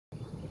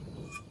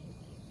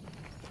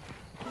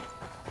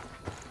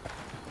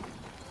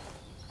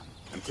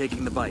I'm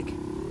taking the bike.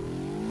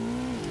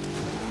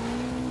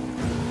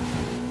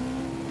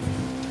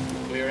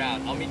 Clear out.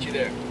 I'll meet you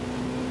there.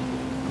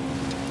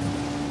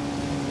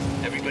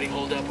 Everybody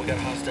hold up. We got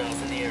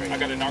hostiles in the area. I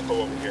got a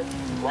narco over here.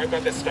 Right by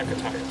that stack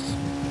of tires.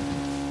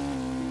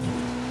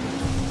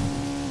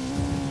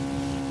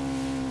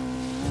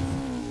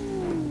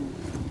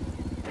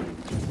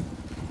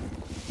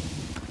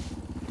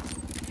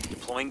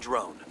 Deploying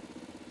drone.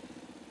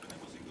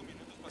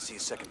 I see a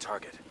second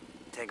target.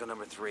 Tango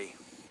number 3.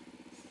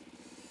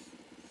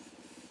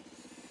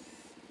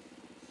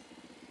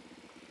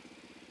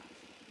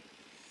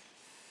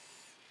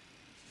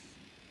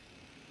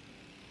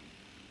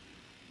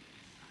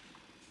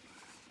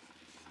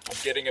 I'm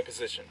getting a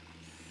position.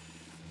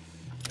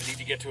 I need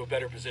to get to a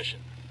better position.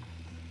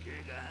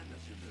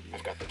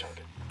 I've got the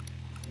target.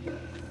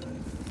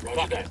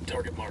 Roger that.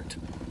 Target marked.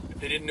 If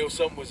they didn't know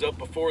something was up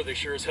before, they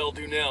sure as hell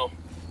do now.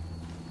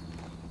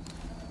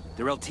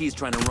 Their LT's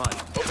trying to run.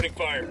 Opening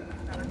fire.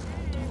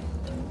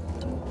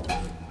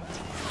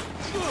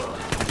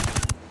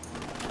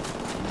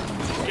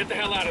 Get the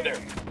hell out of there.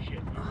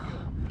 Shit.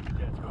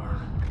 That's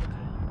far.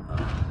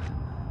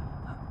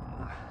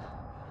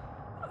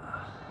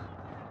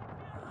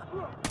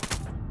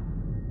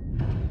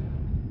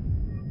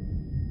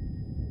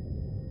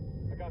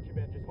 I got you,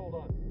 man. Just hold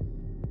on.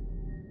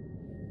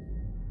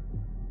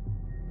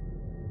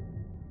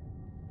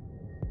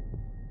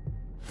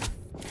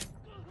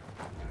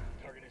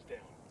 Target is down.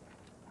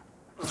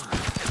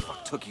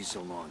 What took you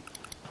so long?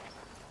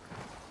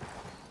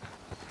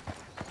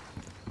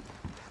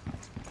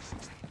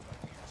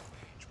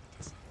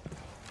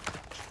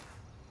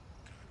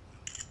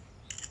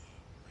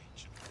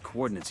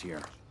 Coordinates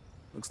here.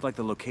 Looks like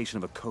the location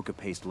of a coca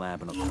paste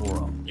lab in a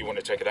Coro. You want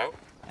to check it out?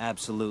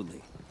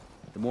 Absolutely.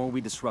 The more we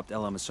disrupt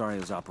El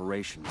Emisario's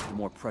operations, the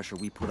more pressure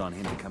we put on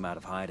him to come out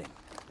of hiding.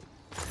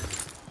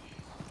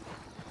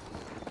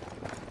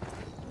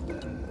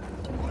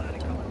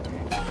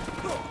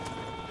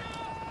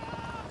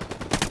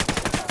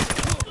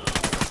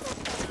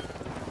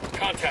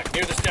 Contact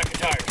near the stack of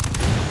tires.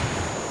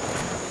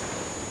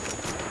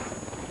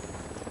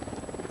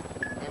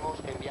 Hemos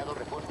enviado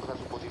refuerzos a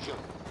su posición.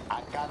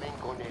 Acaben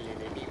con el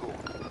enemigo.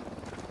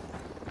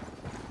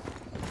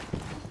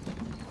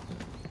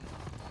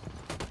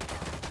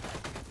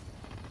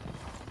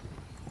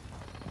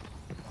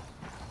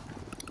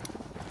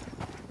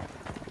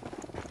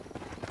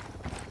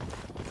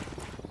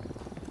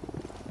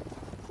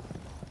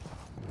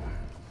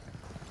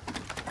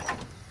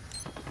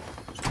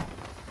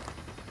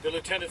 The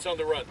lieutenant's on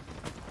the run.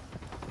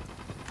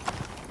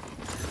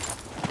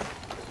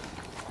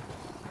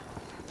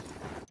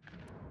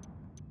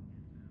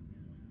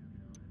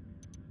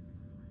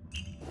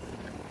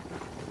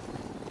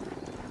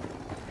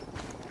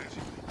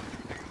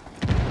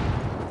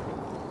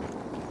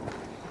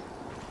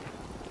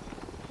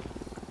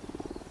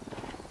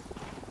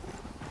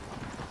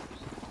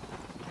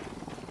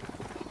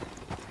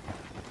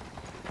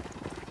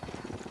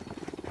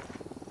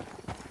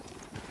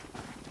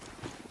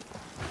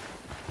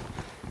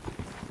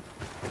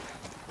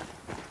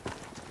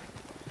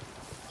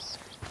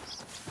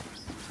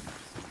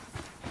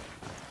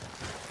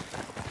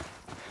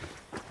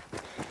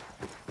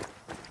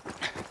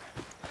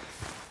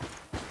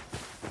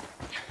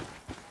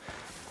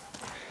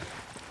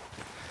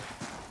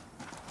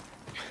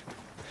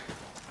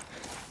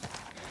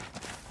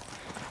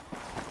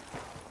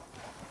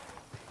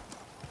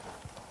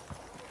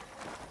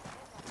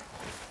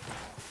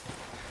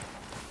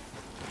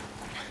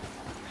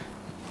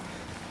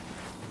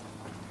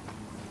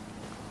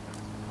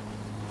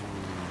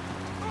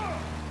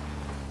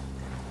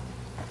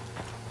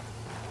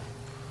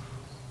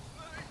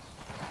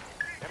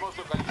 Hemos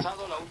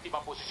localizado la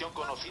última posición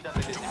conocida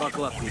del enemigo.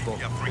 Buckle up, people.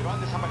 Pero han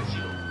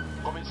desaparecido.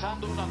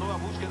 Comenzando una nueva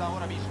búsqueda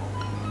ahora mismo.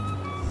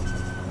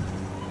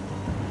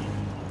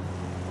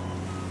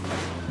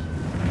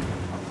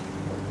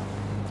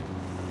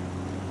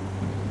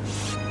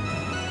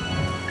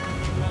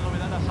 La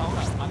novedad hasta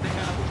ahora.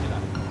 Mantengan la búsqueda.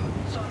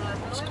 Son las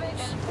 9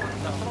 en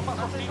punto. Las tropas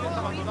hostiles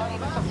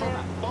abandonaron esa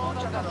zona.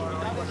 Todas las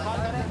unidades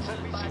salgan del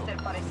Va a servicio. ser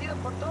parecido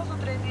por 2 o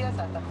 3 días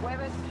hasta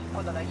jueves,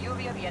 cuando la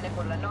lluvia viene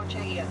por la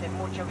noche y hace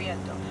mucho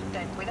viento.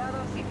 Ten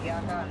cuidado si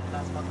viaja a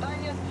las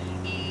montañas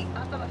y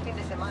hasta el fin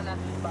de semana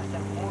va a ser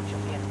mucho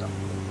viento.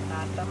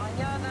 Hasta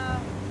mañana.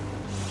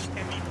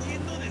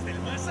 Emitiendo desde el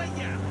más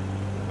allá,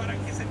 para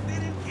que se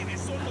enteren quiénes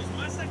son los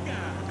más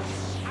acá.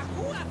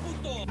 ¡Ajúa,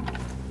 puto!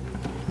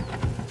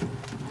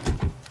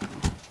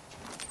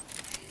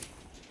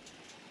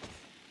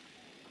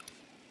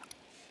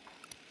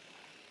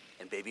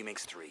 And baby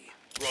makes 3.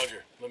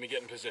 Roger. Let me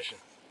get in position.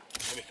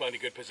 Let me find a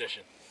good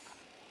position.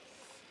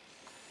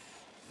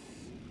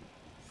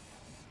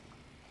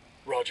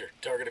 Roger.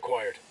 Target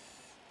acquired.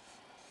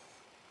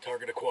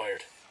 Target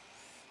acquired.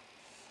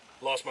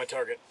 Lost my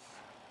target.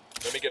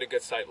 Let me get a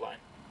good sight line.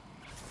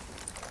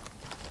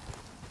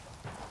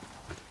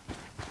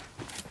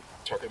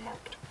 Target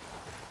marked.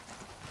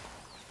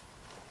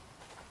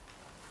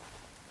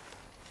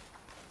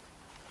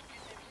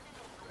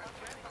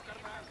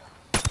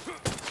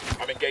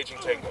 Engaging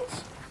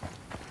tangos.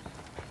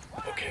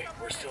 Okay,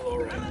 we're still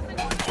alright.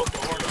 Hope the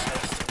horn is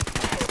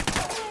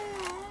fast.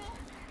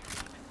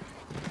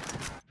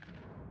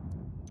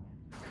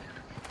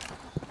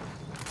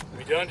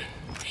 We done?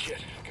 Shit,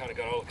 I kinda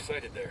got all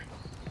excited there.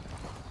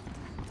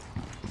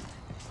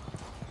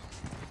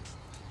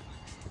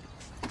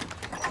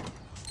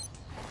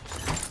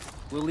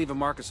 We'll leave a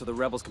marker so the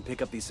rebels can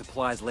pick up these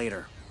supplies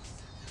later.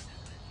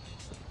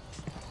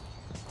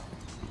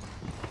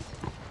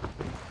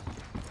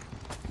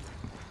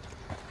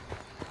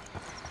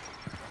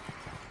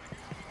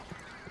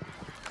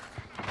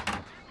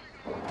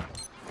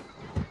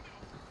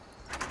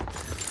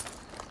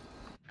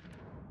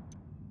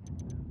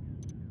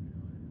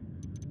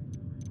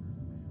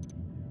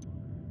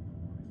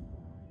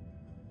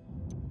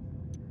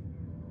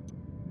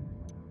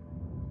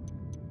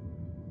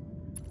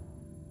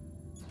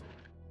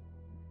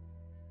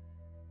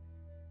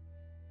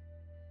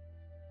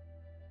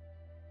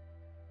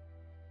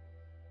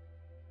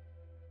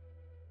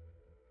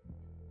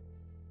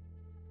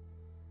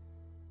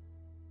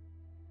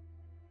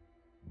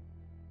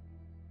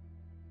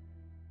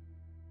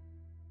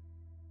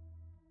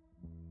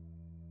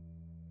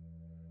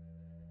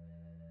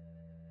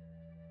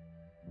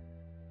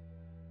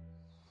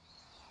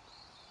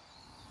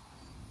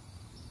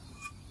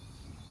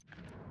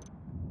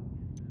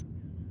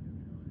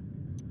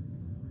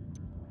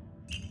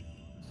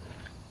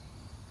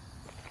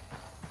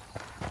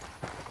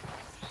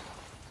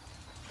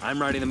 I'm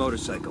riding the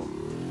motorcycle.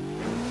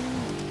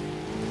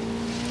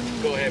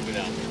 Go ahead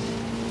without me.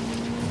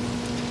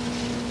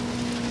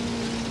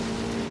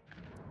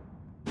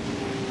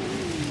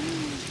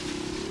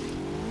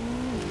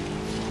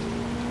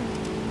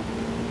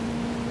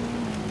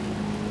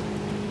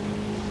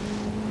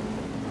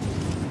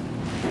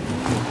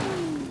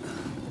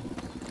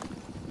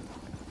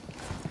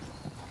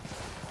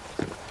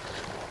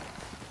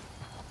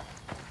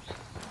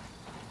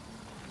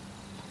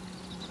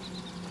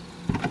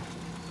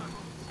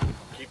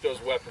 Keep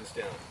those weapons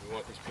down. We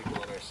want these people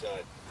on our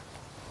side.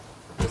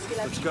 Los que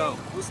la Let's viven go.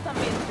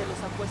 justamente los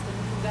han puesto en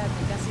un lugar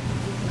de casi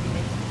ningún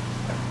privilegio.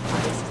 A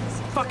veces ni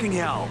siquiera Fucking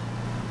hell.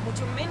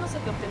 mucho menos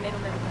el de obtener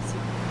una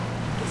educación,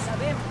 que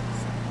sabemos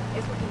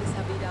es lo que les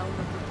abrirá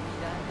una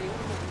oportunidad de un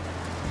vida.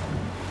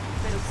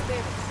 Pero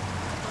ustedes,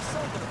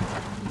 nosotros,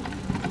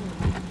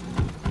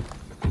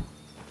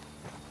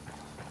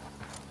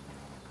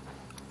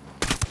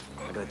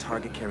 I got a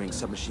target carrying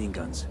submachine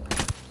guns.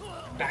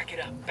 Back it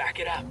up, back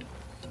it up.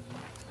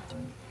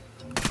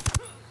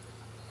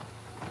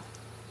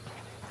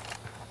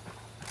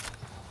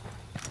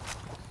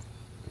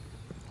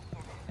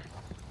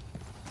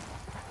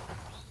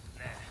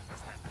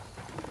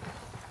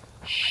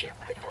 Shit,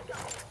 they found a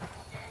hole.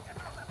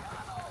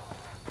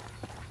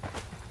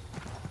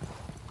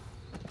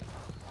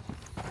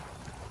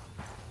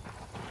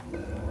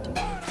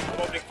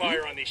 I'm opening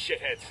fire on these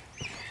shitheads.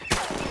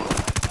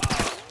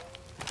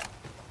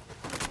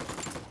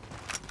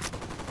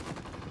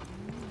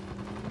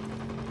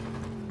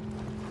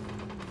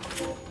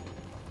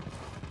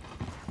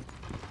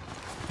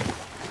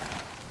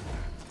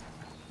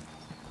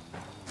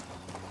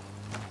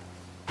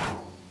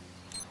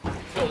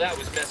 Phil, that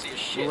was messy as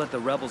shit. We'll let the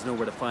rebels know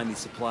where to find these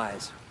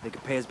supplies. They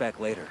could pay us back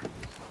later.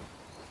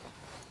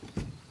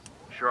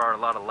 Sure are a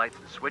lot of lights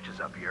and switches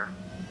up here.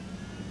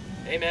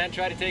 Hey man,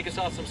 try to take us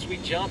off some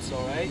sweet jumps,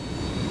 alright?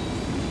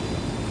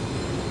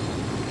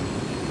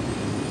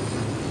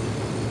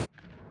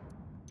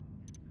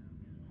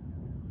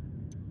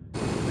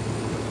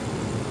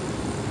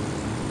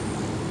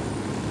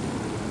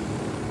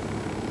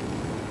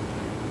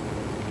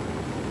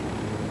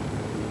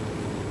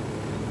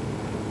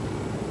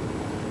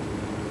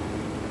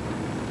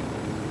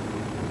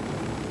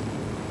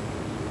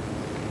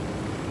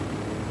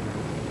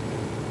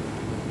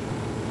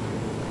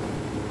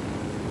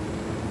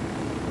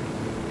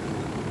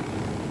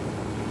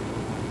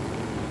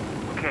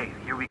 Okay,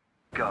 here we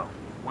go.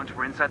 Once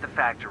we're inside the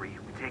factory,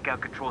 we take out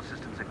control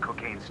systems and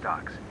cocaine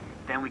stocks.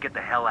 Then we get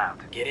the hell out.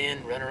 Get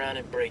in, run around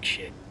and break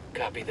shit.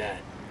 Copy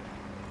that.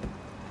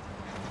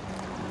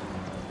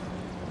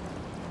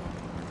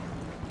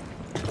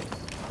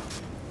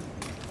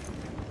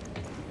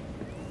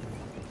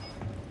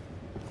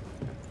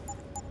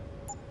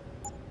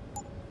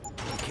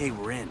 Okay,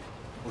 we're in.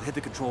 We'll hit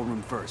the control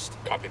room first.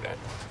 Copy that.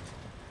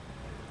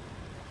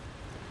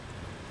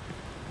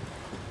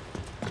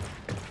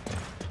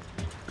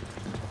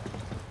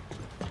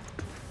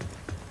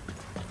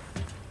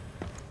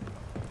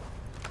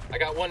 I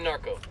got one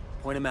narco,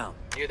 Point him out.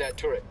 near that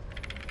turret.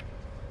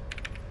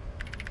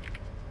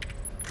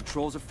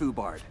 Controls are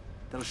foobarred.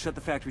 That'll shut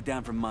the factory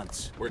down for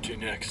months. Where to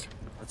next?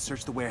 Let's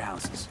search the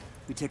warehouses.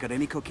 We take out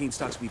any cocaine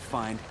stocks we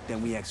find,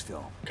 then we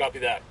exfil. Copy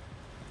that.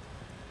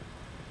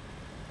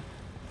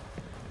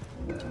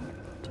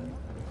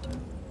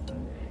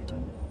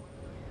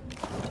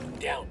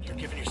 Down, you're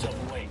giving yourself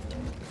away.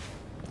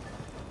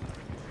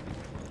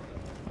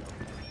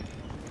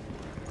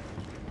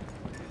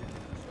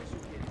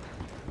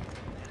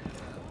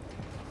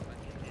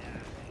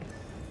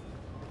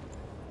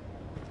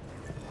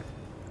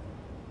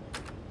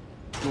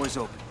 Door's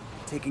open.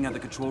 Taking out the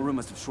control room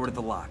must have shorted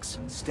the locks.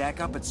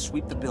 Stack up and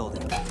sweep the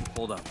building.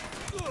 Hold up.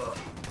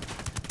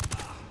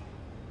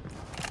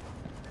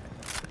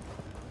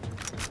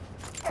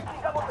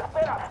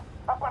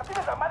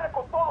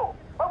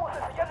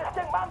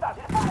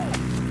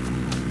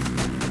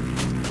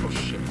 Oh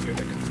shit, here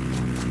they come.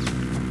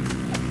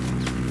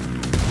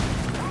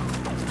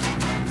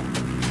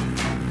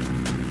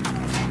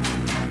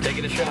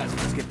 Taking a shot.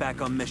 Let's get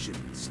back on mission.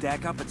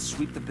 Stack up and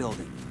sweep the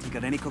building. Take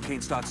out any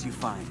cocaine stocks you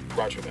find.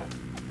 Roger that.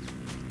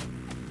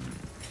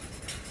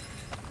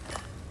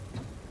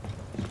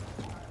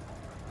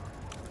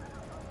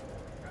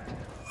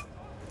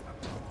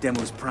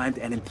 Demo's primed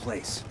and in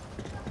place.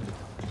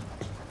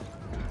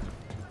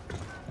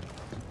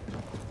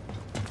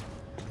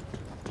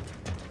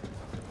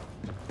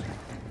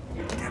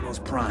 Demo's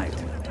primed.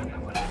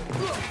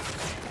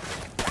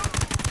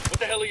 What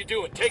the hell are you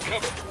doing? Take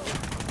cover.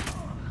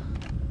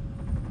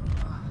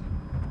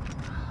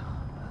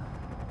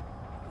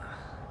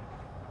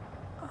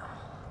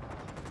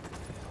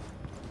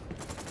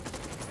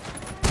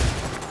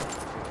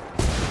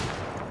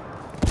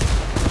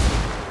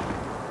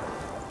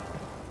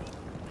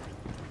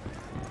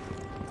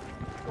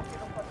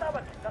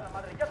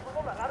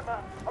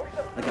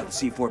 I got the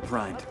C4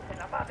 primed.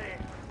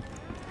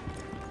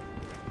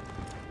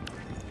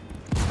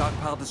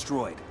 Stockpile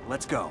destroyed.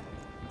 Let's go.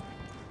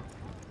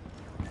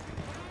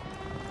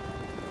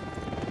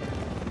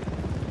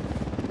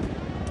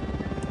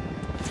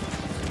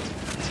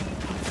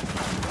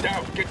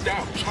 Down, get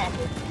down,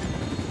 chopper.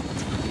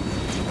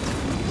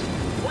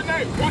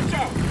 Grenade, watch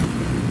out!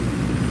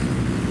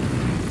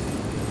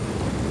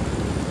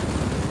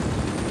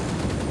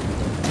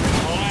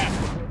 I'll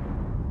ask.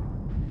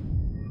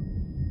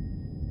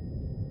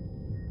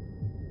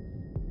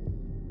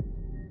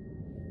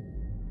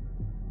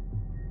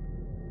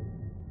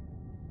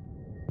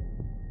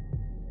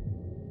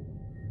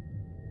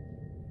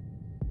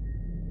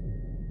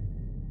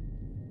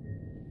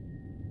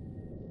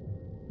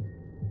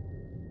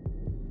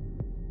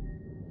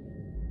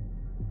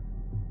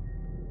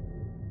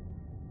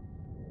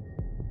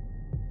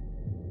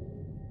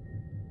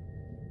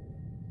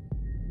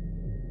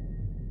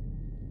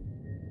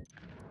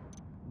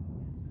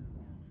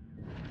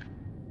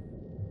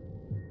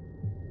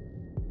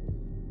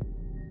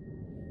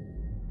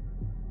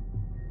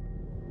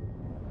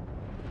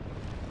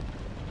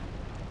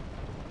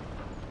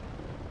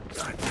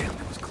 God damn,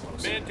 that was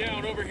close. Man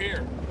down over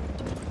here.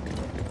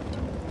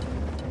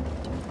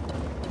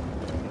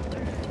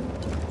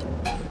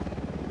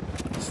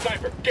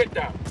 Sniper, get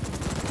down!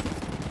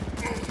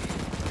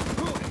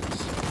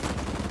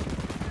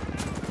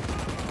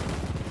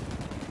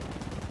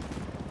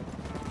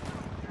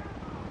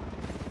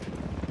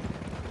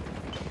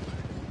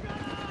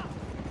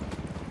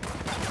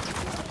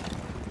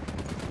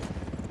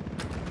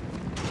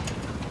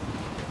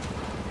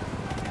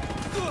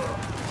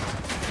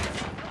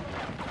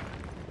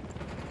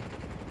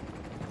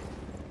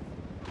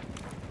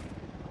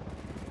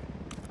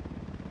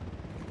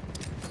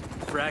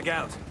 Frag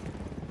out.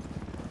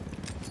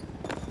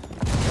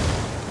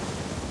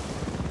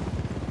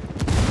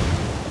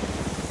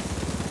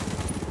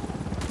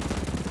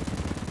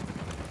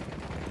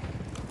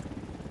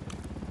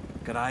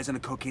 Got eyes on a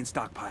cocaine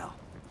stockpile.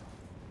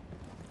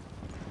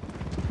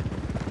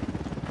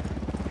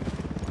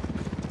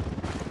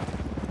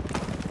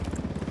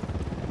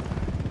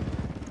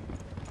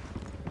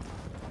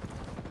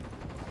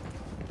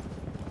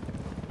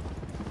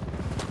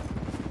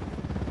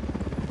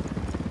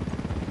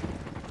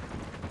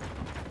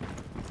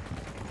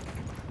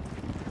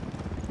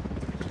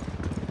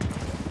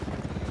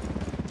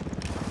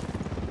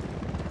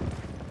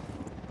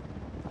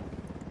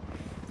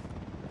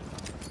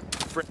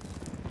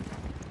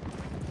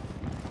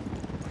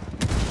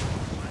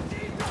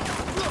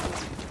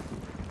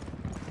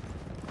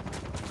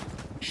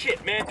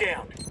 Shit, man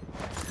down.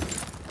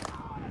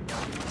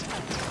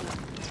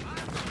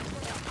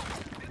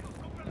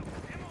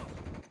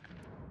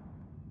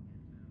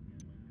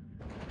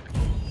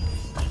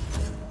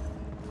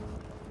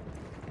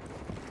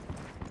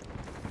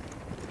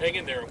 Hang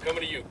in there, I'm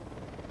coming to you.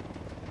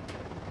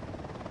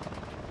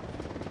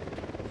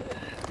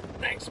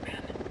 Thanks, man.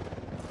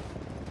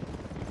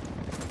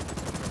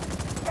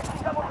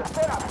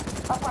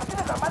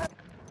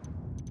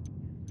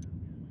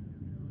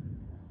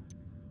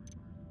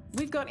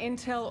 We've got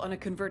intel on a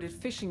converted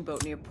fishing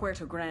boat near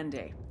Puerto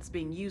Grande. It's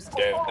being used.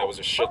 Damn, that was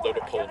a shitload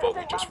of pole boat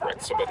we just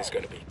wrecked. Somebody's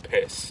gonna be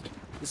pissed.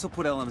 This'll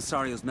put El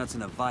Emisario's nuts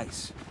in a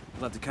vice.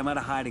 He'll have to come out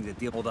of hiding to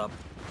deal. Hold up.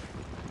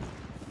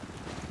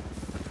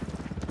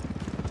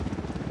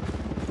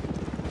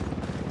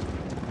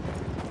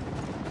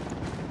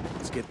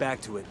 Let's get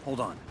back to it. Hold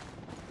on.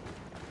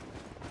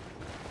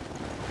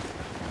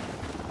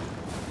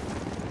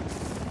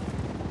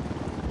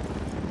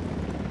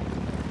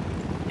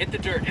 Hit the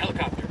dirt,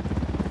 helicopter.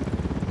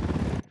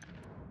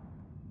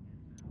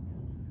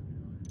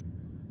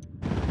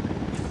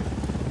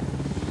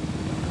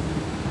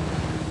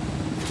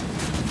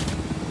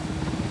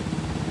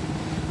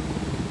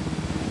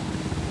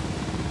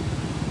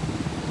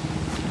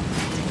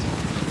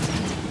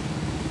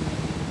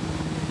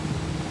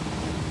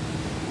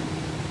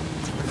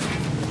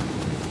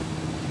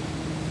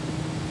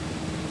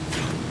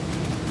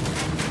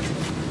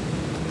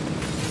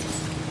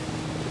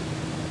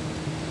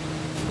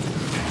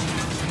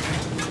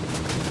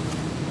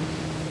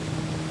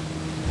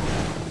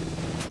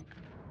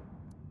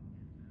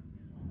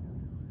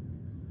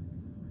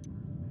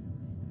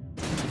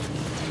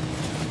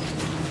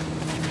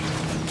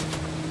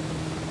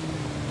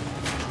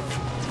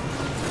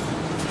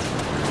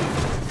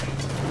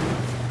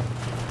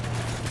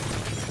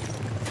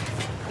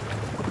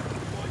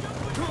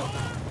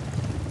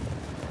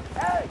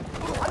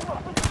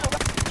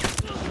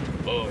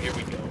 Oh, here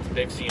we go.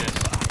 They've seen us.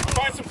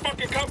 Find some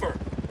fucking cover!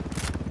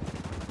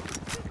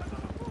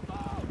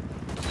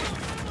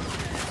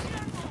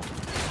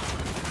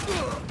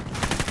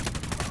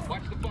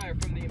 Watch the fire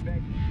from the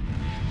embankment.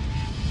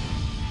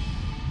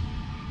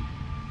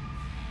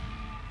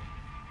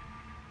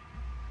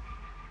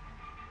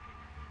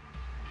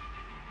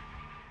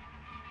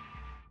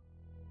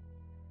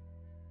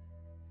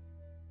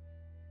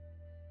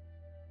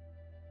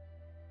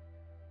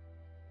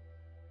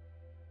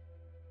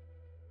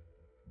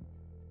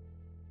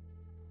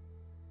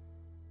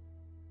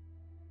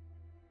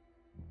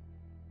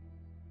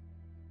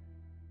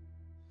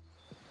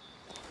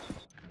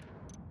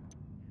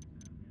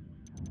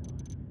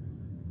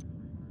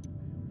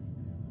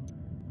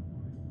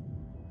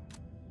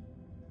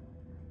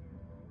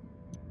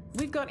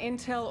 We've got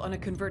intel on a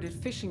converted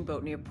fishing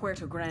boat near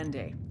Puerto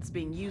Grande. It's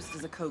being used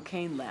as a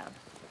cocaine lab.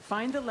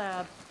 Find the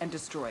lab and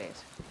destroy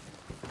it.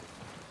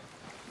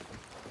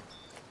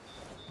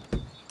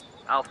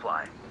 I'll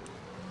fly.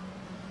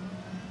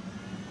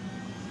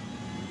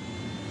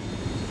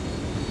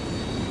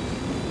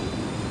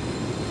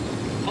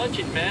 Punch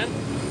it, man!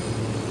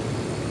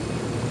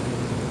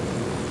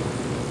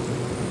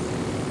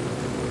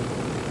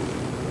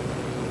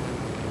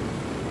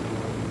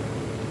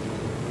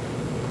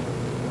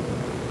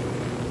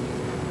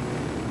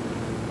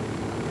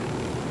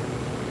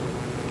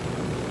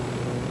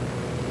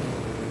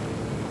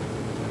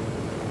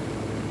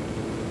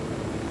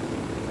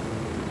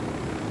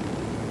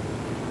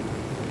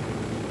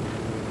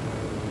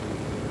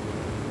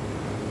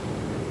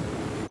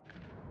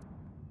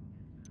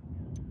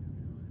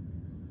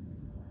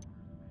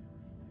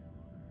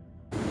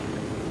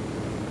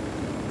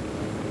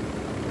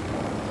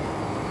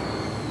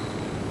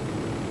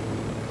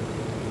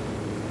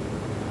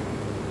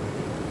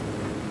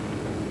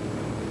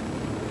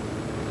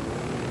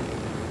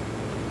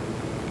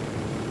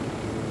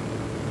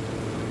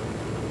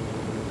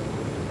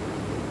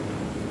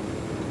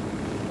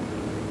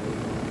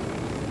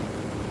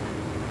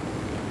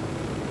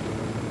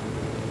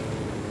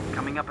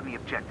 Coming up on the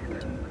objective.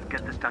 Let's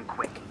get this done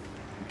quick.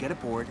 Get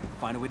aboard,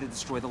 find a way to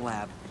destroy the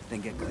lab, then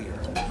get clear.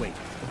 Wait.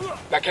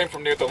 That came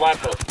from near the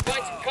lab boat.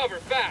 Find some cover,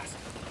 fast!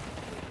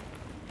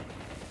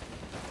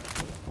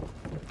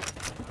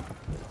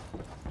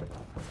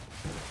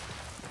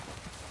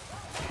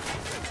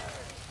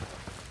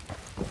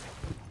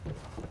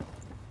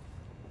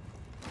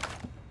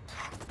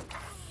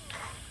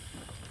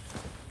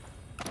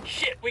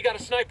 Shit, we got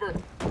a sniper!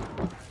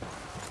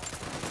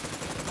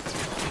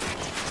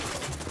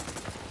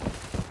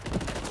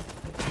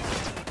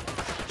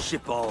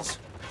 Shitballs.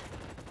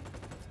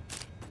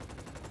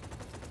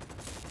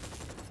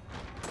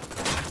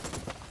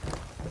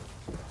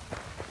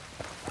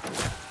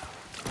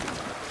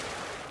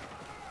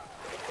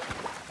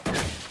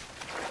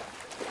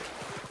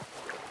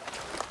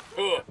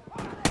 Ugh.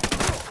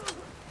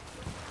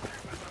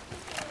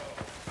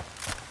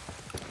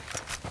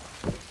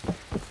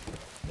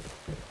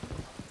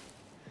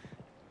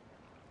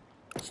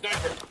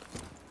 Sniper!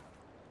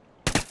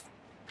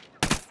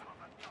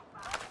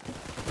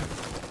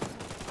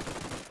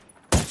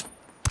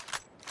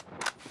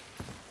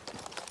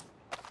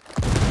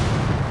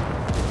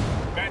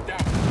 Man down.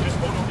 Just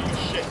hold on to your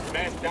shit.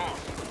 Man down.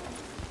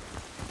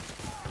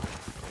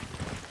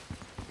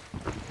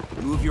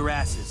 Move your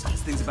asses.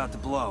 This thing's about to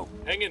blow.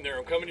 Hang in there.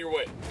 I'm coming your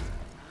way.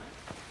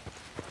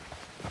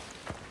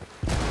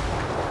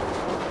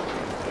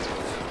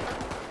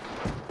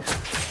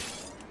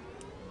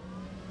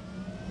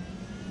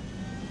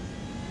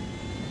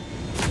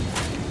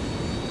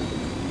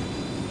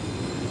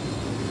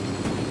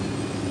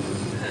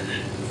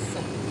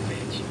 Son of a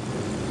bitch.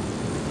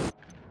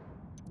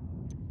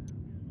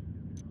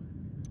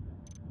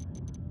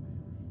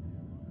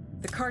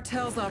 The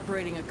cartel's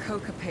operating a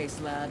coca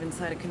paste lab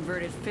inside a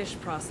converted fish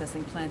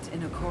processing plant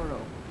in Okoro.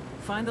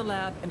 Find the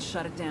lab and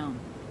shut it down.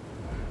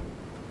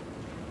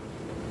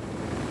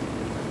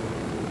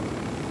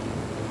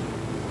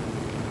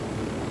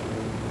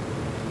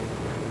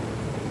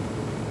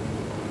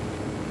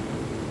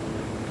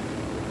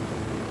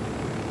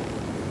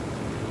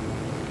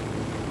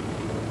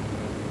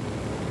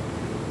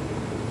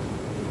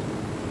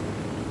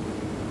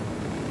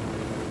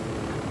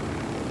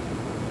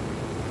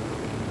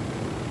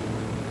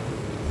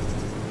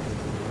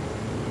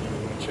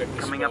 Check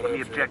this Coming up spot on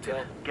the out for objective.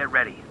 intel. Get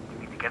ready.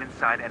 We need to get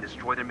inside and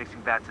destroy their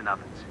mixing vats and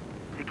ovens.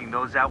 Taking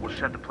those out will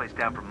shut the place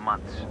down for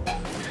months.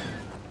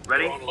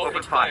 Ready? They're on loading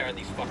Open fire. on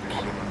these fuckers.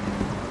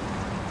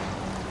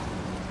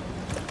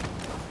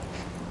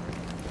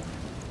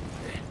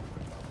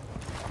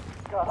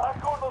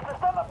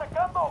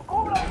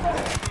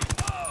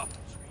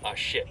 Ah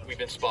shit, we've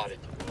been spotted.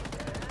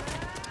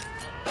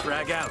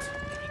 Drag out.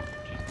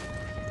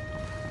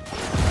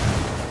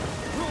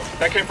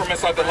 That came from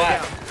inside the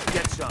Drag lab. out.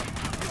 Get some.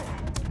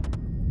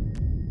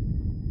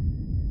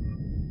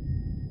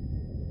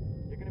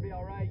 You're gonna be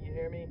alright, you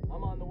hear me?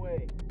 I'm on the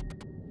way.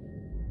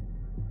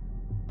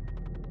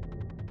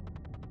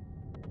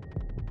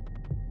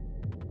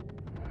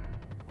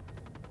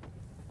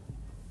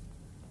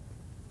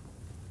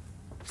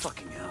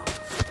 Fucking hell.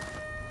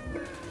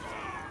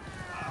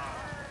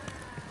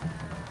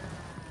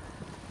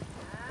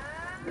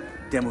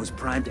 Demo's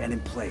primed and in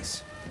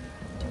place.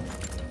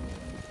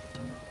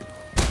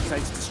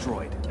 Site's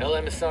destroyed. El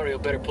Emisario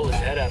better pull his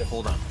head out of...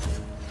 Hold on.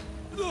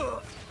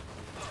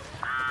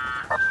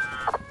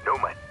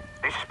 Nomad,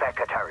 this is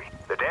Pakatari.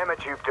 The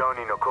damage you've done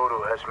in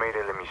Okoro has made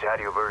El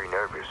Emisario very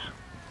nervous.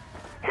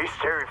 He's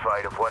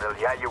terrified of what El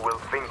Yayo will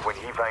think when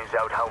he finds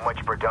out how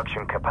much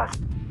production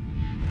capacity...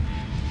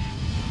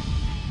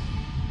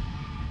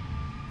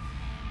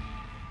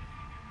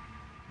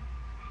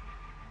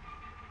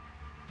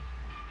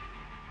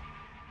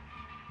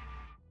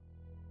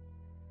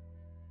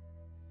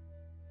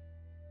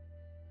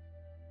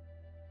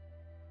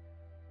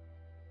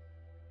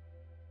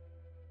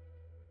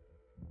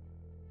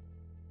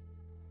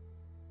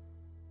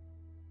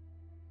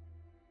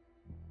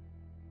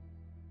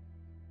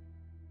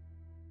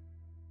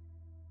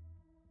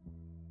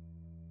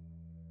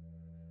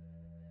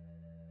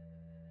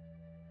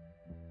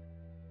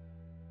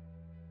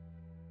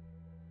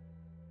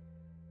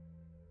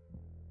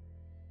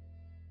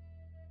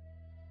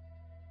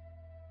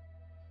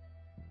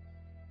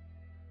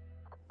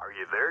 Are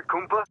you there,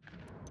 Kumpa?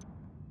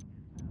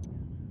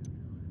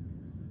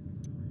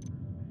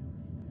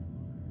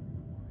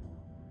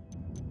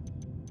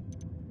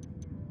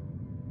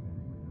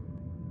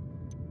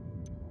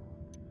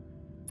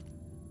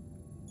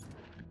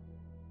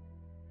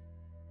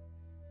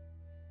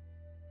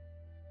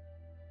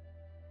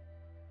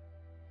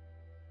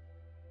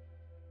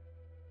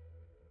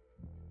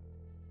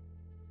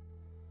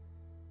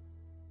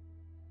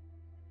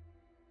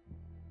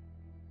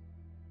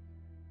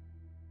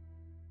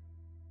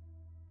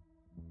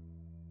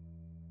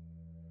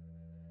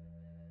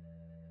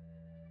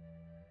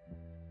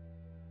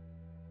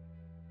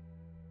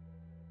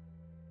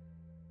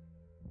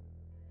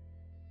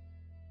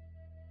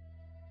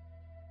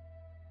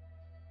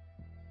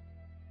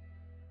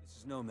 This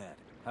is Nomad.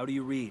 How do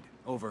you read?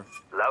 Over.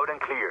 Loud and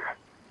clear.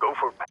 Go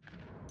for back.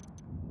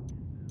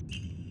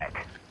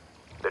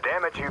 The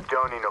damage you've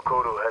done in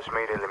Okoro has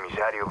made El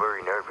Emisario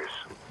very nervous.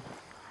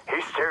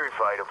 He's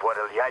terrified of what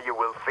El Yayo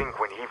will think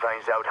when he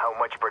finds out how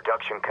much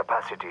production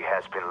capacity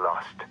has been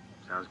lost.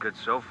 Sounds good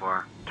so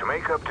far. To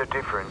make up the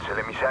difference, El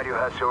Emisario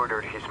has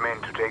ordered his men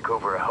to take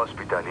over a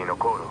hospital in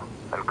Okoro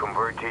and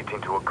convert it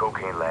into a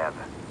cocaine lab.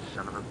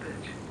 Son of a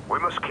bitch. We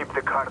must keep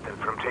the cartel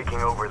from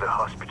taking over the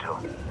hospital.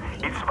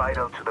 It's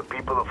vital to the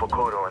people of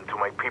Okoro and to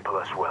my people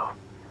as well.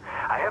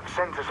 I have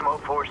sent a small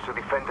force to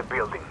defend the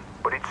building,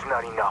 but it's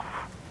not enough.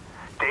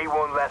 They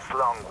won't last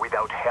long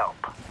without help.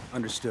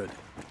 Understood.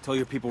 Tell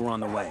your people we're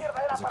on the way.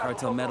 There's a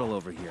cartel medal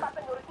over here.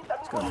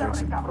 It's gonna break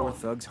some poor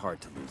thug's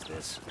heart to lose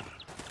this.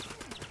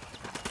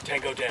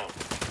 Tango down.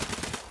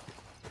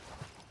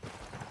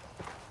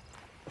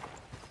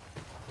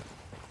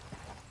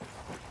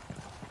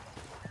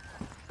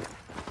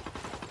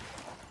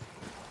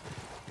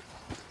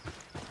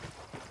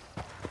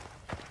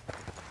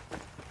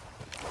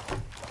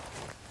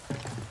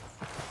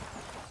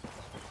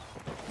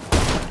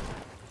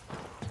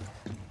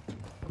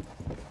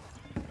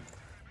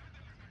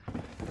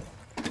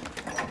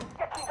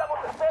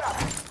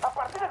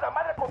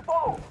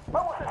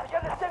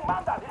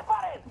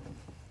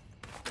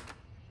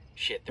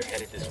 Shit, they're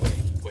headed this way.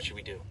 What should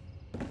we do?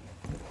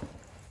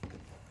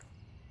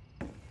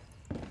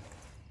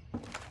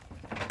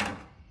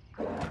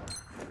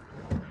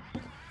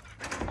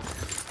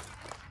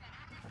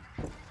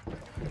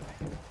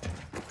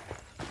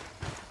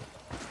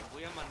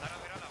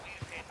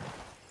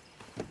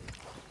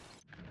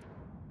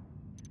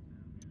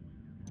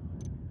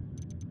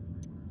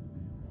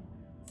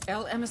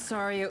 El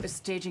Emisario is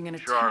staging an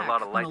Sure are a attack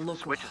lot of on lights a and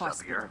local switches up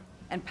hospital, here.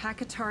 and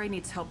Pakatari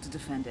needs help to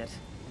defend it.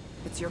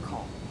 It's your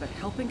call, but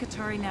helping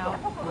Katari now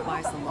will buy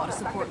us a lot of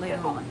support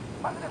later on.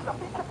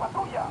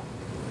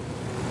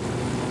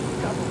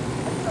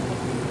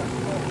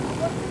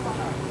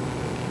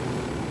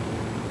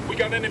 We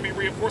got enemy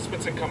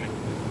reinforcements incoming.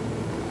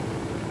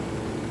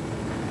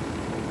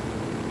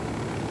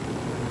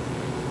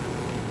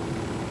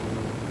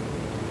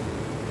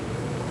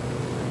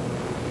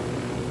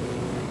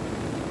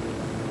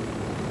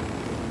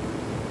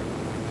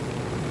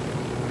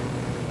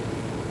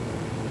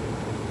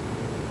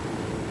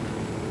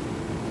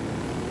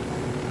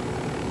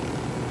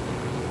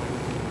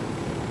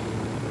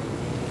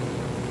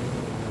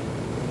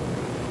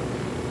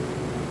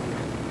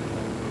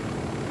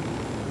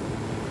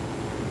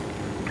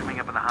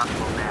 In the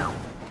hospital now.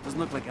 Doesn't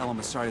look like El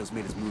Emisario's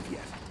made his move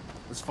yet.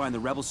 Let's find the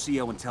rebel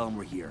CO and tell him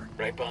we're here.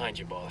 Right behind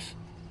you, boss.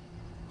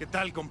 ¿Qué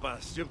tal,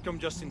 compas? You've come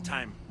just in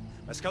time.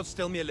 My scouts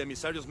tell me El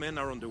Emisario's men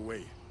are on their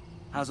way.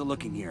 How's it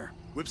looking here?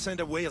 We've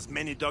sent away as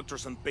many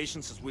doctors and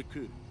patients as we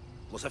could.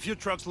 Plus a few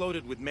trucks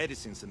loaded with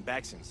medicines and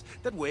vaccines.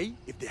 That way,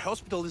 if the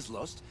hospital is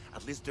lost,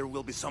 at least there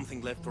will be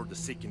something left for the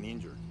sick and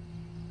injured.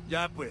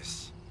 Ya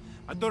pues.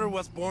 My daughter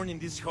was born in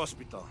this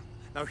hospital.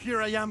 Now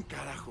here I am,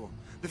 carajo.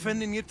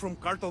 Defending it from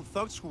cartel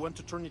thugs who want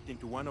to turn it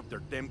into one of their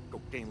damn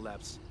cocaine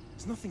labs.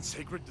 Is nothing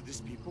sacred to these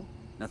people?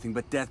 Nothing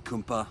but death,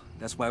 Kumpa.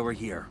 That's why we're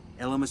here.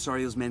 El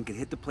Emisario's men could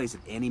hit the place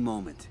at any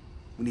moment.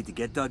 We need to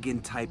get dug in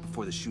tight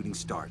before the shooting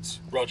starts.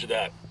 Roger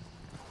that.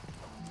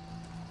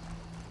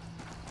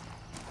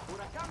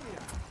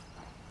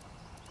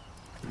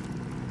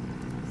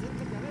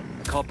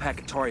 I called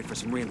Pacatari for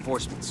some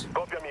reinforcements.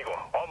 Copy, amigo.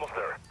 Almost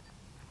there.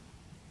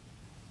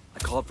 I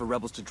called for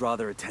rebels to draw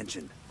their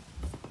attention.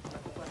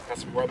 Got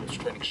some rebels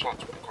trading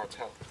shots with the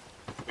cartel.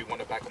 We want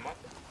to back them up?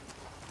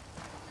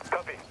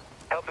 Copy.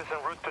 Help is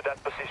en route to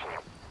that position.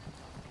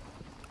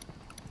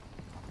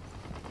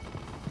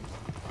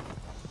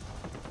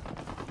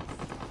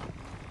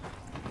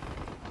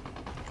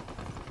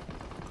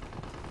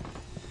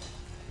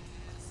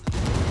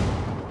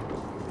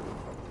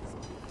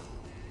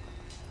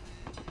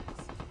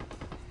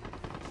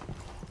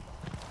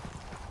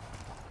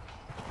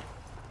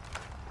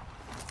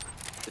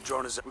 The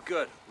drone is... We're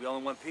good. We all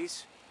in one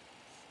piece?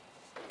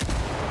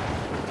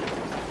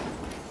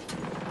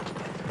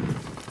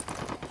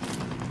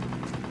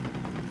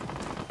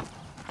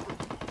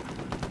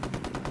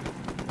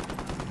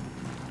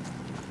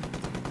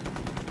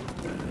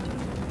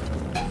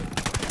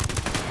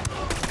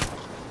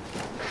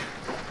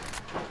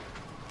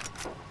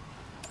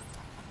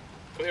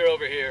 Clear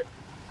over here.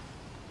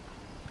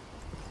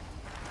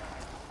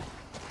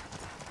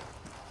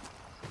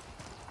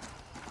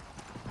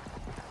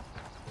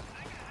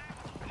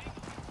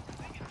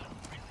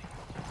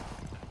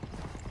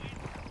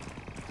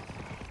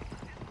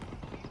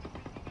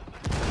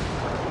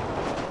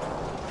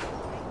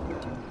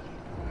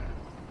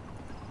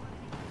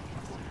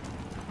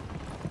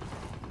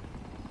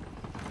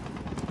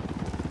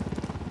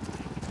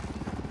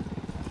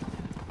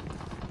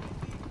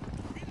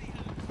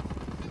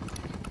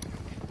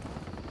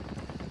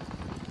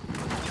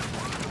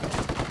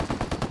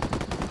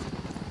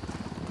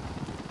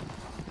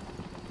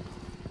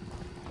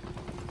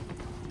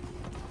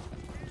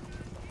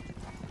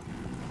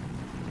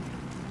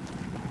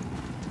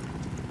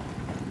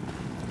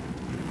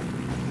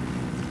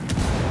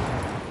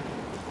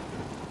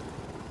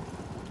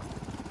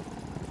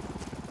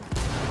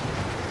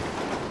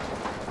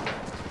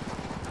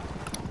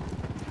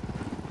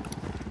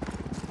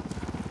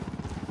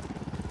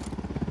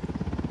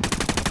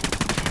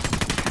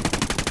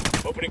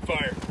 Opening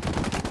fire.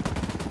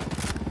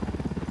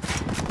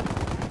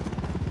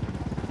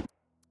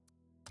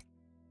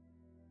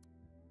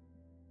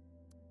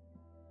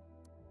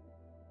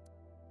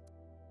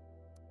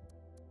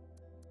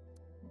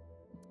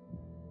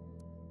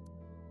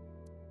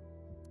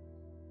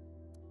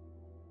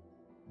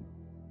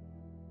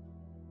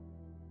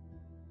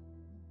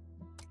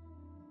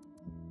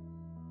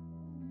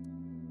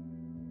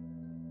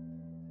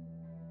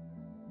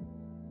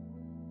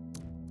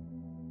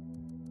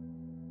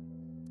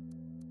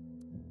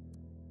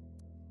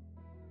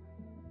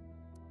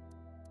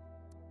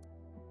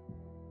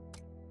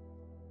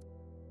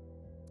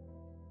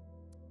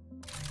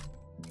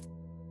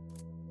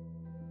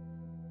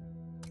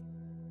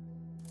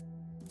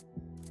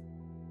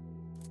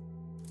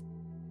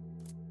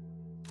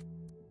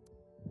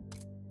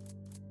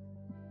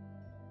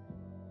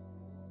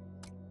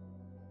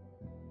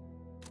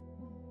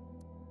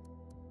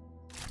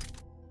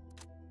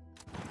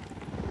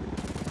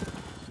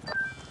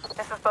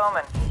 This is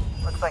Bowman.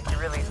 Looks like you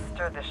really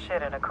stirred the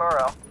shit in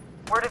Okoro.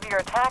 Word of your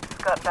attacks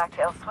got back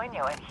to El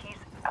Sueño, and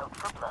he's out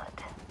for blood.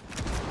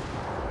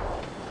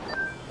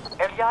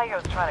 El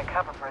Yayo's trying to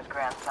cover for his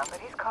grandson,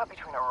 but he's caught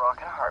between a rock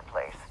and a hard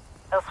place.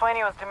 El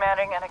Sueño is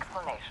demanding an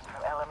explanation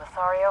from El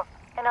Emisario,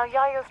 and El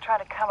Yayo's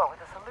trying to come up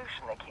with a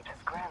solution that keeps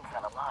his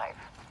grandson alive.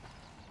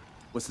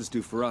 What's this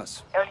do for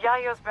us? El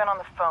Yayo's been on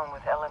the phone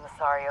with El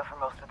Emisario for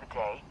most of the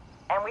day,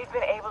 and we've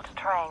been able to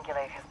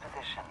triangulate his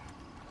position.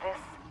 This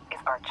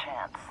is our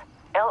chance.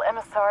 El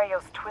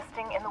Emisario's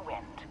twisting in the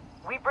wind.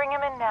 We bring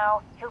him in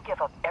now, he'll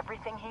give up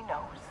everything he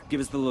knows. Give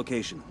us the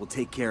location. We'll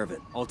take care of it.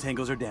 All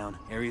tangos are down.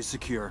 Area's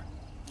secure.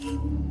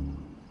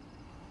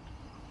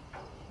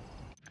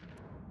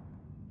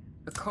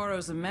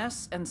 Okoro's a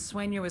mess, and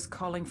Sueño is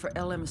calling for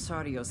El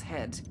Emisario's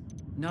head.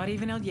 Not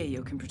even El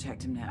Yayo can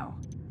protect him now.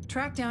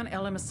 Track down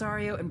El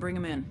Emisario and bring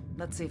him in.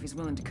 Let's see if he's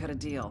willing to cut a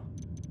deal.